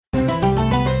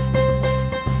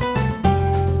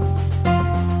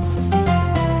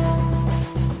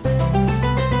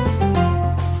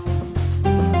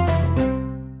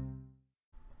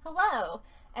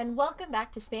and welcome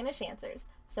back to Spanish Answers.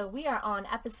 So we are on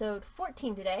episode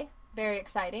 14 today, very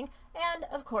exciting, and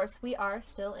of course we are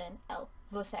still in El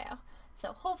Voceo.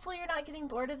 So hopefully you're not getting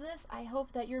bored of this. I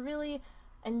hope that you're really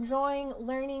enjoying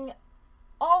learning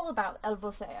all about El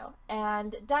Voceo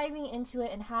and diving into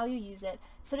it and how you use it.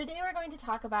 So today we're going to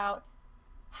talk about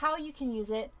how you can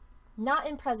use it, not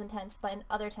in present tense, but in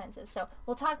other tenses. So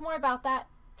we'll talk more about that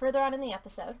further on in the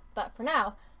episode, but for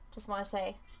now, just want to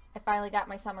say I finally got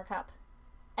my summer cup,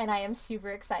 and I am super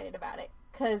excited about it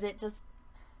because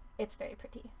it's very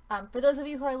pretty. For those of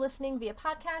you who are listening via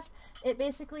podcast, it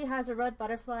basically has a red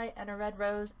butterfly and a red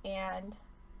rose, and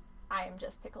I am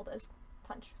just pickled as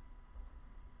punch.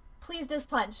 Pleased as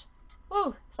punch.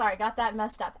 Woo! Sorry, got that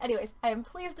messed up. Anyways, I am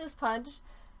pleased as punch.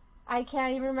 I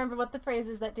can't even remember what the phrase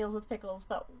is that deals with pickles,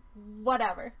 but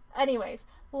whatever. Anyways,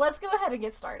 let's go ahead and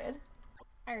get started.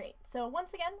 Alright, so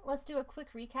once again, let's do a quick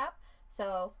recap.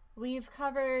 So we've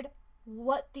covered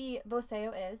what the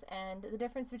voceo is and the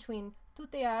difference between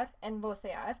tutear and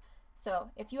vocear. So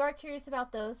if you are curious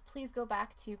about those, please go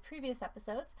back to previous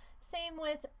episodes. Same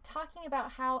with talking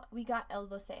about how we got el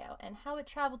voceo and how it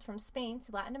traveled from Spain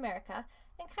to Latin America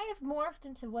and kind of morphed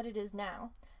into what it is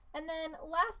now. And then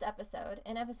last episode,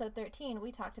 in episode 13,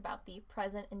 we talked about the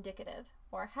present indicative,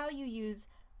 or how you use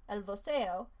el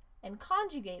voceo and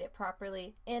conjugate it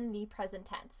properly in the present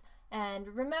tense.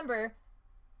 And remember,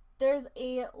 there's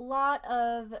a lot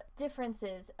of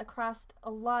differences across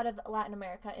a lot of Latin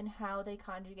America in how they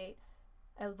conjugate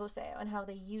el voceo and how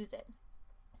they use it.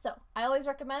 So I always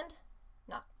recommend,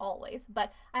 not always,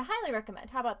 but I highly recommend,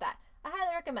 how about that? I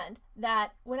highly recommend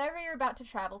that whenever you're about to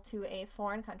travel to a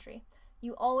foreign country,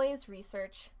 you always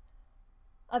research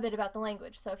a bit about the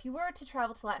language. So if you were to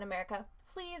travel to Latin America,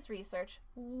 please research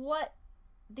what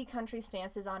the country's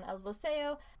stance is on el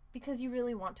voceo, because you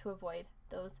really want to avoid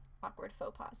those awkward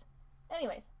faux pas.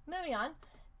 Anyways, moving on.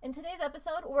 In today's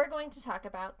episode, we're going to talk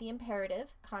about the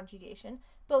imperative conjugation,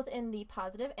 both in the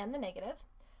positive and the negative.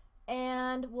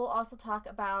 And we'll also talk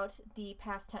about the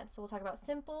past tense. So we'll talk about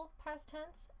simple past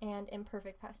tense and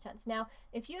imperfect past tense. Now,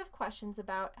 if you have questions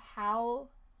about how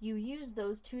you use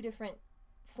those two different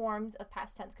forms of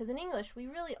past tense, because in English we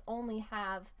really only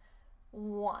have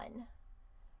one.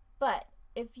 But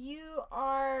if you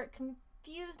are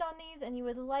confused on these and you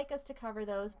would like us to cover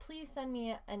those, please send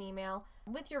me an email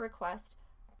with your request.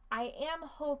 I am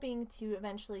hoping to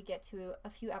eventually get to a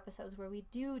few episodes where we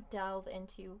do delve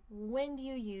into when do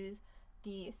you use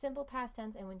the simple past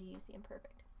tense and when do you use the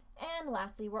imperfect. And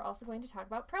lastly, we're also going to talk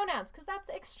about pronouns, because that's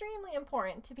extremely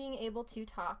important to being able to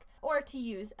talk or to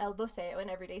use el voceo in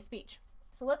everyday speech.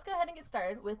 So let's go ahead and get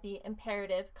started with the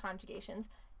imperative conjugations,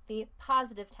 the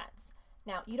positive tense.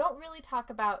 Now, you don't really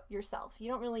talk about yourself. You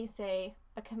don't really say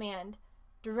a command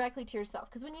directly to yourself,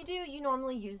 because when you do, you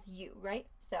normally use you, right?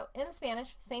 So in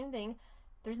Spanish, same thing.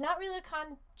 There's not really a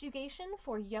conjugation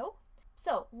for yo.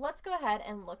 So let's go ahead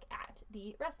and look at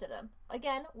the rest of them.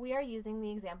 Again, we are using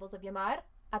the examples of llamar,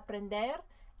 aprender,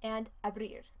 and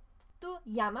abrir. Tú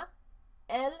llama,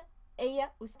 él, ella,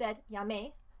 usted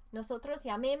llame, nosotros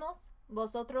llamemos,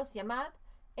 vosotros llamad,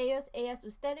 ellos, ellas,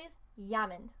 ustedes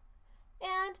llamen.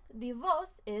 And the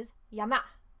vos is llama.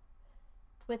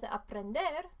 With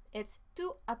aprender, it's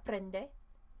tú aprende,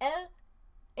 él,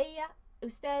 ella,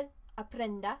 usted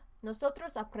aprenda,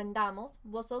 nosotros aprendamos,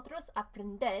 vosotros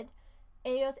aprended,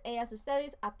 ellos, ellas,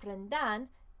 ustedes aprendan,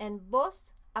 and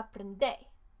vos aprende.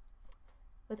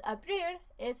 With abrir,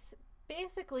 it's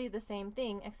basically the same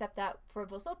thing, except that for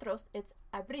vosotros, it's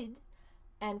abrid,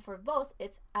 and for vos,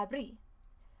 it's abrí.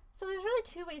 So there's really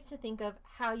two ways to think of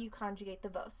how you conjugate the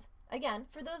vos. Again,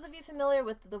 for those of you familiar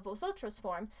with the vosotros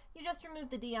form, you just remove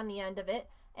the D on the end of it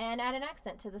and add an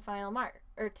accent to the final mark,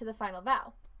 or to the final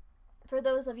vowel. For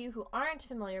those of you who aren't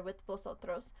familiar with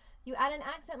vosotros, you add an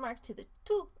accent mark to the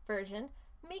tú version,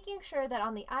 making sure that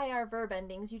on the IR verb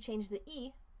endings you change the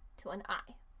E to an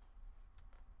I.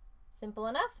 Simple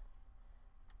enough?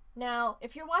 Now,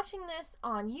 if you're watching this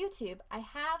on YouTube, I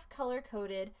have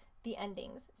color-coded the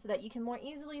endings so that you can more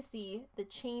easily see the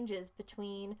changes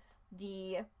between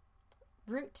the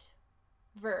root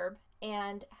verb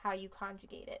and how you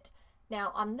conjugate it.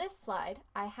 Now, on this slide,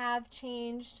 I have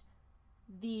changed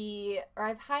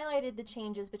I've highlighted the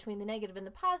changes between the negative and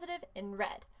the positive in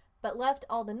red, but left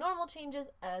all the normal changes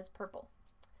as purple.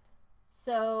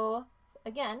 So,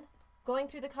 again, going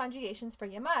through the conjugations for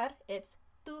llamar, it's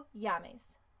tú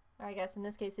llames. Or I guess in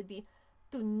this case it'd be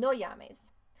tú no llames.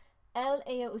 Él,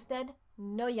 ella, usted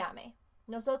no llame.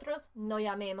 Nosotros no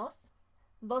llamemos.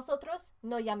 Vosotros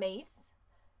no llaméis.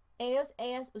 Ellos,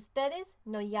 ellas, ustedes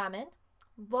no llamen.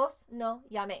 Vos no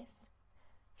llaméis.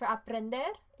 For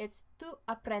aprender, it's tú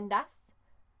aprendas,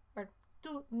 or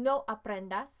tú no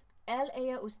aprendas, él,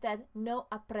 ella, usted no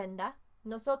aprenda,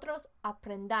 nosotros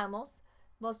aprendamos,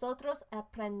 vosotros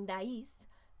aprendáis,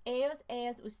 ellos,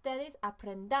 ellas, ustedes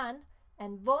aprendan,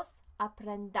 and vos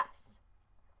aprendas.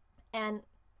 And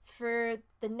for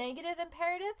the negative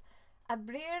imperative,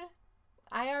 abrir,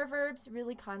 IR verbs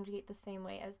really conjugate the same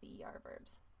way as the ER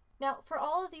verbs. Now, for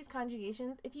all of these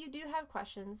conjugations, if you do have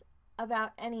questions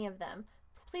about any of them,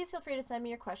 please feel free to send me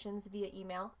your questions via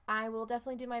email. I will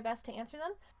definitely do my best to answer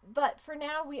them. But for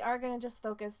now, we are going to just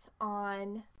focus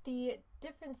on the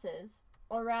differences,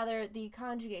 or rather the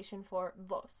conjugation for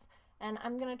vos. And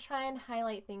I'm going to try and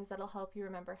highlight things that'll help you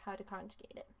remember how to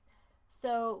conjugate it.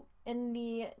 So in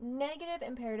the negative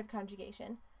imperative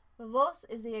conjugation, vos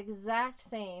is the exact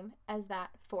same as that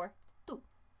for tú.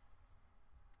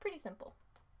 Pretty simple.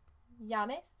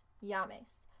 Llames,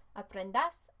 llames.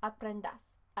 Aprendas,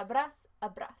 aprendas. Abras,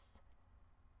 abras.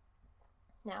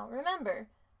 Now remember,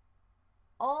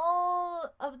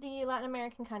 all of the Latin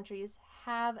American countries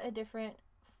have a different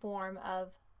form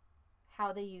of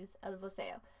how they use el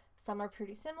voceo. Some are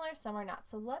pretty similar, some are not.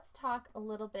 So let's talk a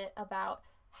little bit about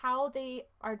how they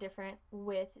are different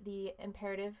with the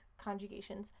imperative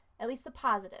conjugations, at least the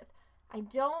positive. I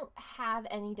don't have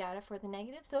any data for the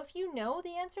negative, so if you know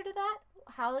the answer to that,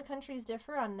 how the countries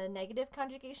differ on the negative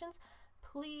conjugations,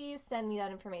 please send me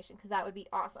that information because that would be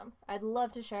awesome. I'd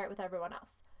love to share it with everyone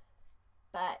else.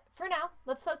 But for now,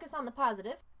 let's focus on the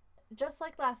positive. Just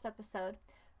like last episode,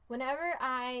 whenever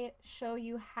I show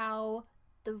you how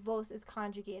the vos is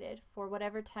conjugated for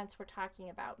whatever tense we're talking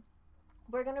about,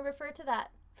 we're going to refer to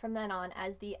that from then on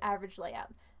as the average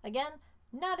layout. Again,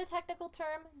 not a technical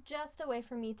term, just a way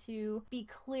for me to be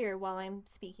clear while I'm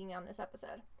speaking on this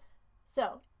episode.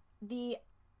 So, the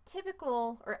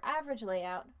typical or average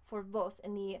layout for vos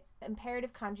in the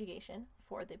imperative conjugation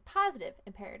for the positive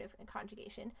imperative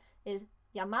conjugation is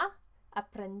llama,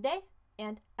 aprende,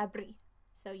 and abrí.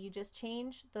 So you just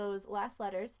change those last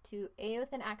letters to A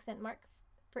with an accent mark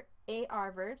for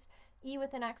AR verbs, E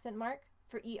with an accent mark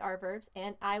for ER verbs,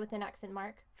 and I with an accent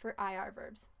mark for IR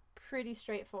verbs. Pretty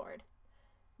straightforward.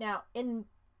 Now, in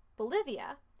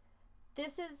Bolivia,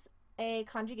 this is a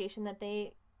conjugation that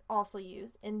they also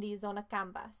use in the Zona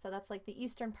Camba, so that's like the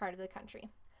eastern part of the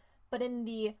country. But in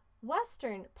the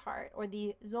western part, or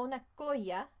the Zona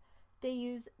Colla, they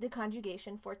use the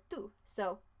conjugation for tú.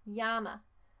 So, llama,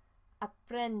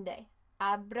 aprende,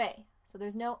 abre. So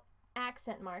there's no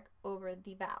accent mark over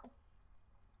the vowel.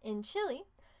 In Chile,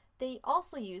 they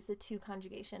also use the tú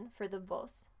conjugation for the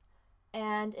vos.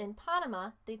 And in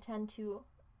Panama, they tend to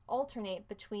alternate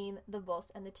between the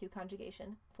vos and the tú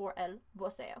conjugation for el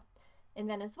voceo. In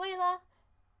Venezuela,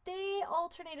 they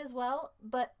alternate as well,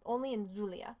 but only in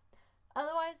Zulia.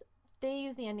 Otherwise, they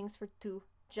use the endings for tú,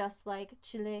 just like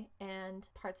Chile and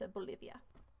parts of Bolivia.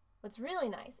 What's really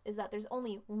nice is that there's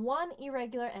only one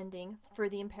irregular ending for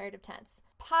the imperative tense.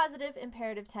 Positive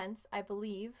imperative tense, I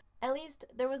believe. At least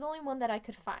there was only one that I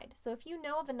could find. So if you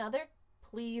know of another,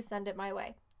 please send it my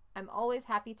way. I'm always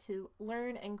happy to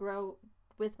learn and grow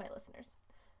with my listeners.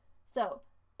 So,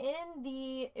 in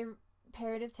the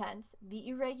imperative tense, the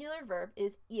irregular verb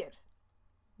is ir.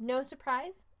 No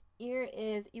surprise, ir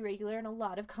is irregular in a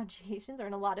lot of conjugations or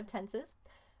in a lot of tenses.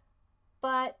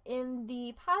 But in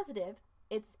the positive,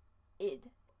 it's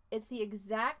id. It's the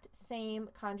exact same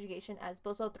conjugation as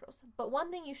vosotros. But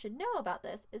one thing you should know about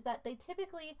this is that they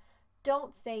typically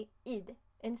don't say id.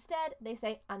 Instead, they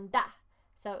say anda.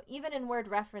 So even in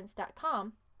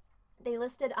wordreference.com, they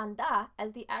listed anda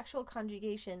as the actual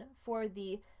conjugation for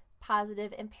the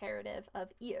positive imperative of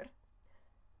ir.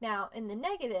 Now, in the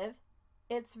negative,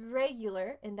 it's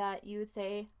regular in that you would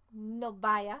say no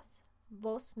vayas,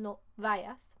 vos no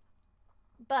vayas.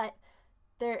 But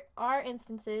there are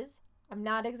instances, I'm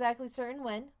not exactly certain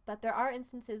when, but there are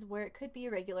instances where it could be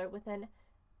irregular with an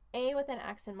A with an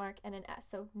accent mark and an S.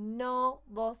 So no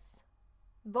vos,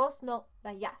 vos no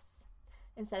vayas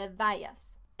instead of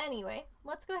vayas. Anyway,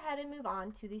 let's go ahead and move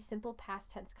on to the simple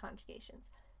past tense conjugations.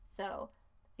 So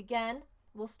again,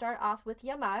 we'll start off with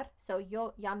llamar. So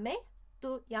yo llamé,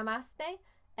 tú llamaste,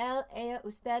 él, ella,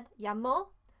 usted llamó,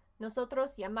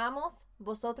 nosotros llamamos,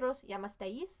 vosotros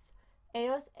llamasteis,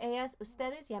 ellos, ellas,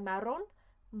 ustedes llamaron,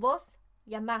 vos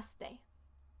llamaste.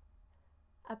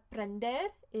 Aprender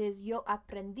is yo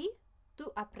aprendí,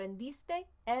 tú aprendiste,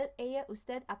 él, ella,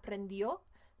 usted aprendió,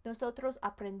 nosotros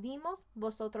aprendimos,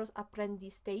 vosotros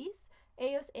aprendisteis,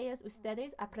 ellos, ellas,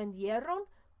 ustedes aprendieron,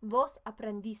 vos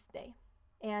aprendiste.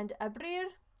 And abrir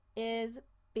is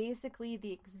basically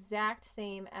the exact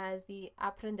same as the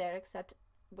aprender except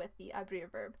with the abrir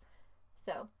verb.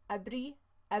 So, abrí,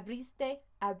 abriste,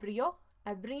 abrió,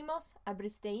 abrimos,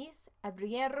 abristeis,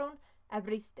 abrieron,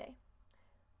 abriste.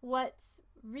 What's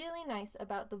really nice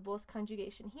about the vos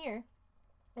conjugation here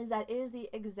is that it is the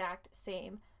exact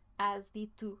same as the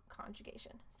tu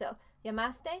conjugation. So,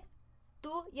 llamaste,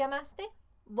 tú llamaste,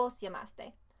 vos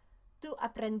llamaste. Tú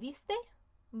aprendiste,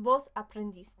 vos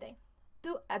aprendiste.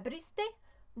 Tú abriste,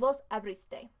 vos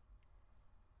abriste.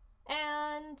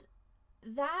 And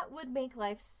that would make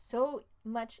life so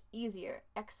much easier,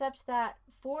 except that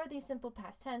for the simple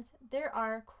past tense, there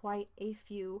are quite a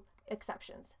few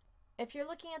exceptions. If you're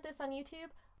looking at this on YouTube,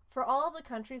 for all of the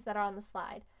countries that are on the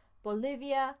slide,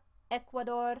 Bolivia,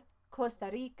 Ecuador, Costa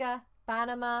Rica,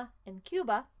 Panama, and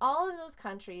Cuba, all of those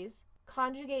countries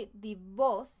conjugate the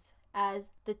vos as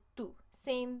the tu,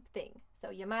 same thing. So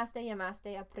llamaste,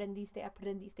 llamaste, aprendiste,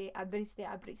 aprendiste, abriste,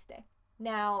 abriste.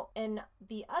 Now, in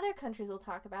the other countries we'll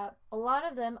talk about, a lot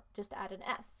of them just add an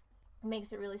S. It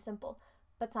makes it really simple,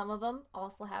 but some of them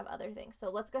also have other things. So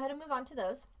let's go ahead and move on to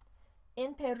those.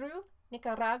 In Peru,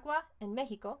 Nicaragua, and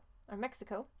Mexico,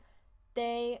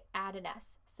 they add an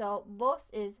S. So vos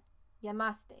is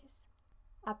llamastes,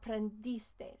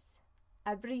 aprendistes,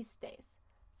 abristes.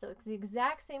 So it's the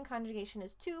exact same conjugation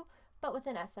as tu, but with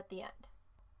an S at the end.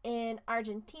 In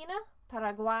Argentina,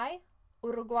 Paraguay,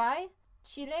 Uruguay,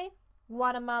 Chile,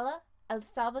 Guatemala, El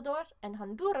Salvador, and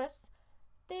Honduras,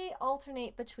 they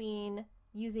alternate between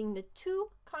using the tu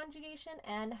conjugation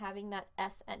and having that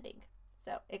S ending.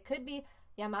 So it could be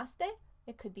llamaste,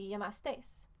 it could be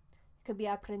llamastes. It could be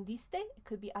aprendiste, it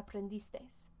could be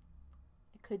aprendistes.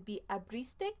 It could be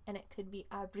abriste, and it could be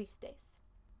abristes.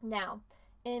 Now,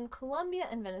 in Colombia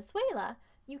and Venezuela,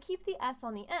 you keep the S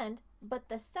on the end, but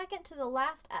the second to the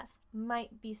last S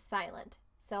might be silent.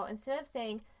 So instead of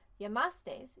saying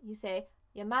llamastes, you say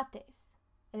llamates.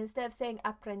 And instead of saying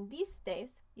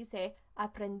aprendistes, you say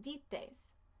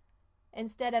aprendites.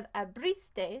 Instead of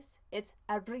abristes, it's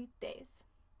abrites.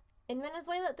 In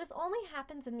Venezuela, this only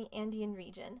happens in the Andean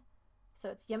region. So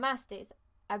it's llamastes,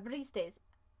 abristes,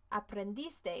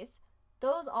 aprendistes.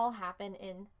 Those all happen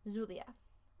in Zulia.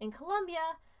 In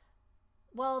Colombia,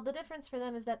 well, the difference for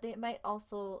them is that they might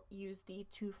also use the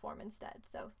tu form instead.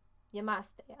 So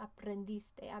llamaste,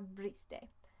 aprendiste, abriste.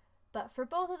 But for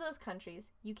both of those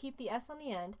countries, you keep the S on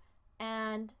the end,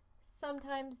 and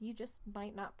sometimes you just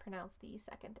might not pronounce the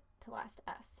second to last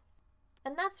S.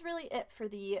 And that's really it for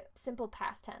the simple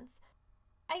past tense.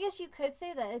 I guess you could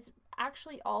say that it's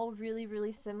actually all really,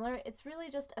 really similar. It's really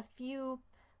just a few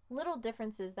little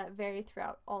differences that vary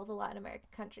throughout all the Latin American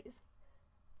countries.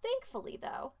 Thankfully,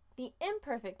 though, the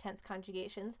imperfect tense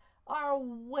conjugations are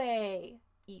way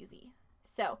easy.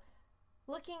 So,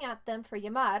 looking at them for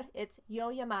llamar, it's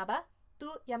yo llamaba, tú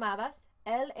llamabas,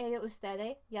 él, ella,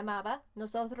 usted llamaba,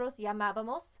 nosotros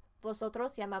llamábamos,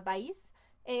 vosotros llamabais,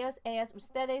 ellos, ellas,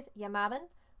 ustedes llamaban,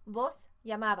 vos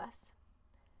llamabas.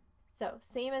 So,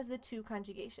 same as the tu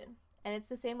conjugation. And it's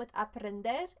the same with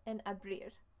aprender and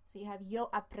abrir. So you have yo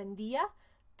aprendía,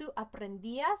 tú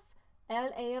aprendías,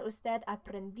 él, ella, usted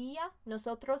aprendía,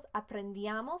 nosotros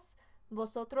aprendíamos,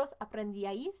 vosotros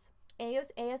aprendíais,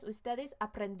 ellos, ellas, ustedes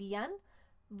aprendían,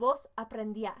 vos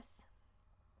aprendías.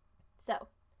 So,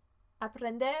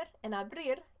 aprender and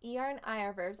abrir, ER and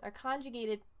IR verbs, are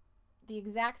conjugated the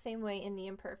exact same way in the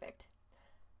imperfect.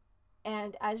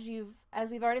 And as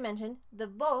we've already mentioned, the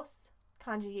vos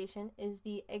conjugation is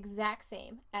the exact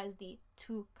same as the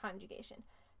tu conjugation.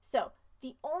 So,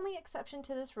 the only exception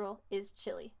to this rule is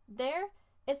Chile. There,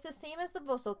 it's the same as the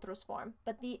vosotros form,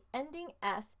 but the ending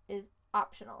S is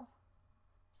optional.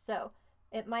 So,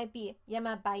 it might be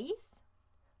llamabais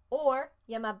or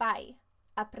llamabai,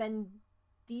 aprendíais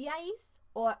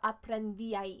or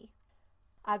aprendíai,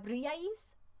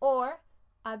 abríais or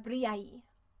abríai.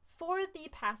 For the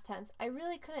past tense, I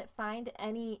really couldn't find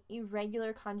any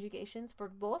irregular conjugations for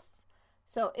vos.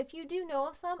 So if you do know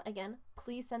of some, again,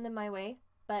 please send them my way,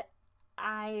 but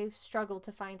I struggled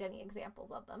to find any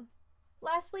examples of them.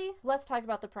 Lastly, let's talk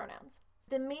about the pronouns.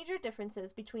 The major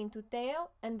differences between tuteo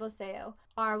and voseo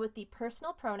are with the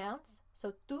personal pronouns,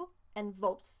 so tú and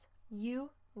vos,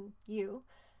 you and you,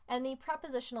 and the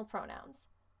prepositional pronouns.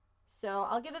 So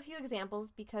I'll give a few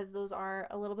examples because those are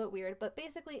a little bit weird, but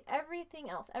basically everything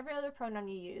else, every other pronoun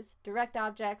you use, direct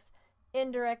objects,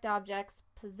 indirect objects,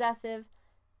 possessive,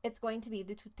 it's going to be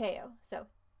the tuteo. So,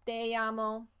 te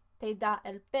llamo, te da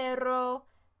el perro,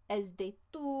 es de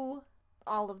tú,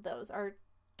 all of those are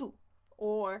tú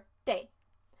or te.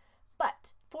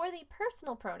 But for the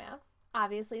personal pronoun,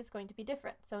 obviously it's going to be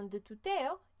different. So in the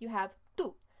tuteo, you have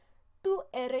tú. Tú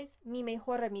eres mi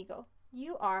mejor amigo.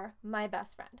 You are my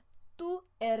best friend. Tú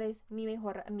eres mi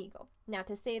mejor amigo. Now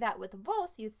to say that with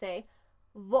vos, you'd say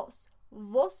vos.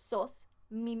 Vos sos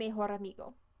mi mejor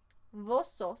amigo.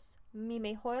 vos sos mi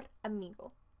mejor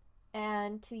amigo.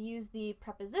 And to use the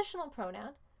prepositional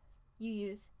pronoun, you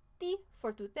use ti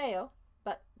for tuteo,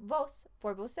 but vos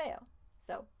for voseo.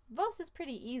 So vos is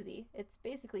pretty easy. It's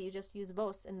basically you just use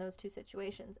vos in those two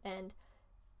situations, and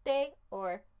te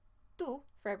or tú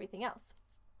for everything else.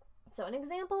 So an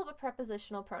example of a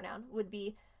prepositional pronoun would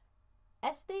be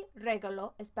este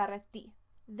regalo es para ti.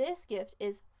 This gift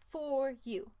is for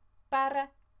you, para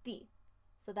ti.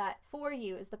 So that for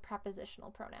you is the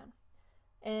prepositional pronoun.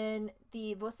 In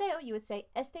the voseo, you would say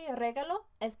este regalo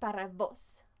es para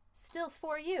vos. Still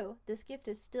for you. This gift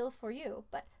is still for you,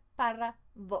 but para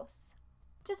vos.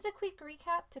 Just a quick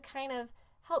recap to kind of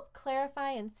help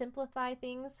clarify and simplify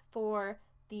things for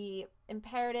the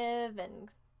imperative and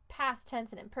past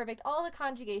tense and imperfect, all the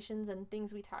conjugations and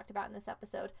things we talked about in this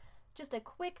episode. Just a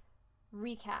quick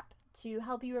recap to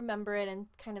help you remember it and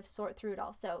kind of sort through it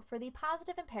all. So for the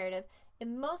positive imperative,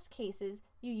 in most cases,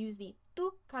 you use the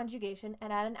tú conjugation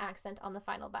and add an accent on the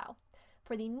final vowel.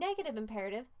 For the negative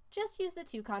imperative, just use the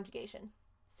to conjugation.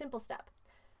 Simple step.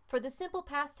 For the simple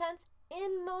past tense,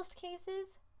 in most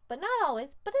cases, but not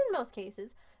always, but in most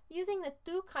cases, using the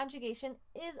tú conjugation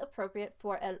is appropriate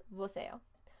for el voseo.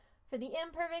 For the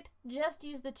imperfect, just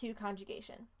use the to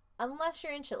conjugation. Unless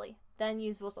you're in Chile, then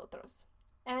use vosotros.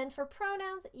 And for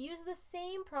pronouns, use the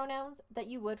same pronouns that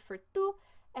you would for tú,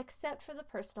 except for the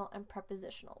personal and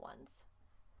prepositional ones.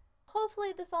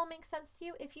 Hopefully this all makes sense to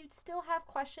you. If you still have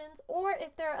questions or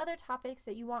if there are other topics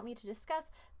that you want me to discuss,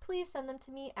 please send them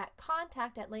to me at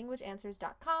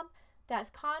contact@languageanswers.com. That's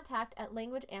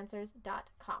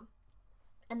contact@languageanswers.com.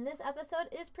 And this episode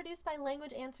is produced by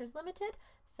Language Answers Limited,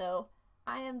 so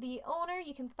I am the owner.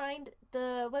 You can find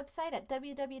the website at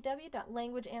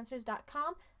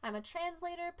www.languageanswers.com. I'm a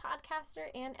translator,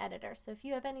 podcaster, and editor. So if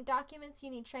you have any documents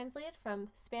you need translated from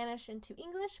Spanish into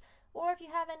English, or if you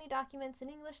have any documents in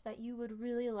English that you would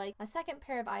really like a second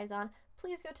pair of eyes on,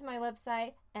 please go to my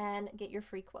website and get your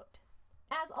free quote.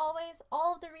 As always,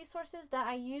 all of the resources that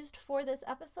I used for this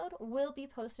episode will be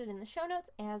posted in the show notes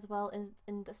as well as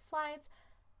in the slides.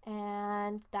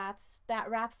 And that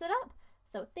wraps it up.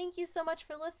 So thank you so much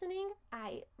for listening.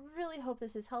 I really hope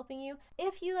this is helping you.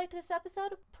 If you liked this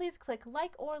episode, please click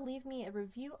like or leave me a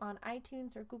review on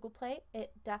iTunes or Google Play.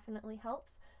 It definitely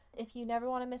helps. If you never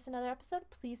want to miss another episode,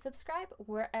 please subscribe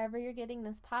wherever you're getting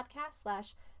this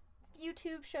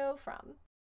podcast/YouTube show from.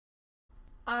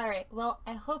 Alright, well,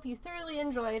 I hope you thoroughly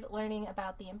enjoyed learning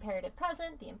about the imperative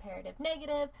present, the imperative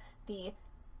negative, the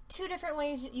two different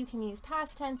ways you can use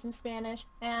past tense in Spanish,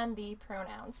 and the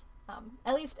pronouns,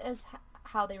 at least as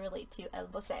how they relate to el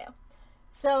voseo.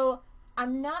 So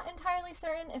I'm not entirely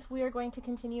certain if we are going to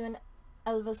continue in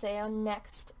el voseo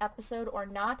next episode or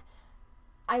not.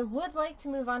 I would like to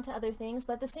move on to other things,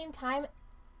 but at the same time,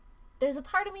 there's a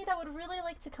part of me that would really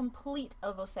like to complete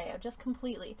el voseo, just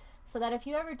completely, so that if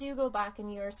you ever do go back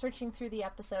and you're searching through the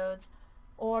episodes,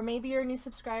 or maybe you're a new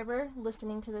subscriber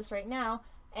listening to this right now,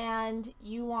 and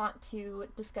you want to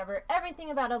discover everything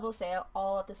about el voseo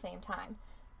all at the same time.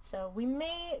 So we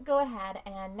may go ahead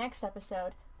and next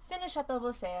episode finish up el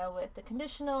voseo with the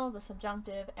conditional, the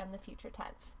subjunctive, and the future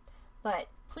tense. But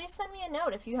please send me a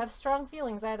note if you have strong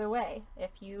feelings either way.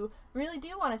 If you really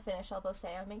do want to finish el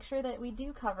voseo, make sure that we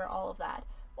do cover all of that.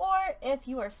 Or if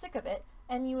you are sick of it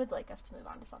and you would like us to move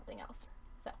on to something else.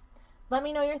 So let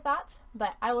me know your thoughts,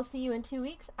 but I will see you in 2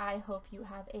 weeks. I hope you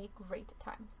have a great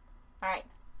time. Alright,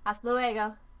 hasta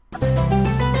luego.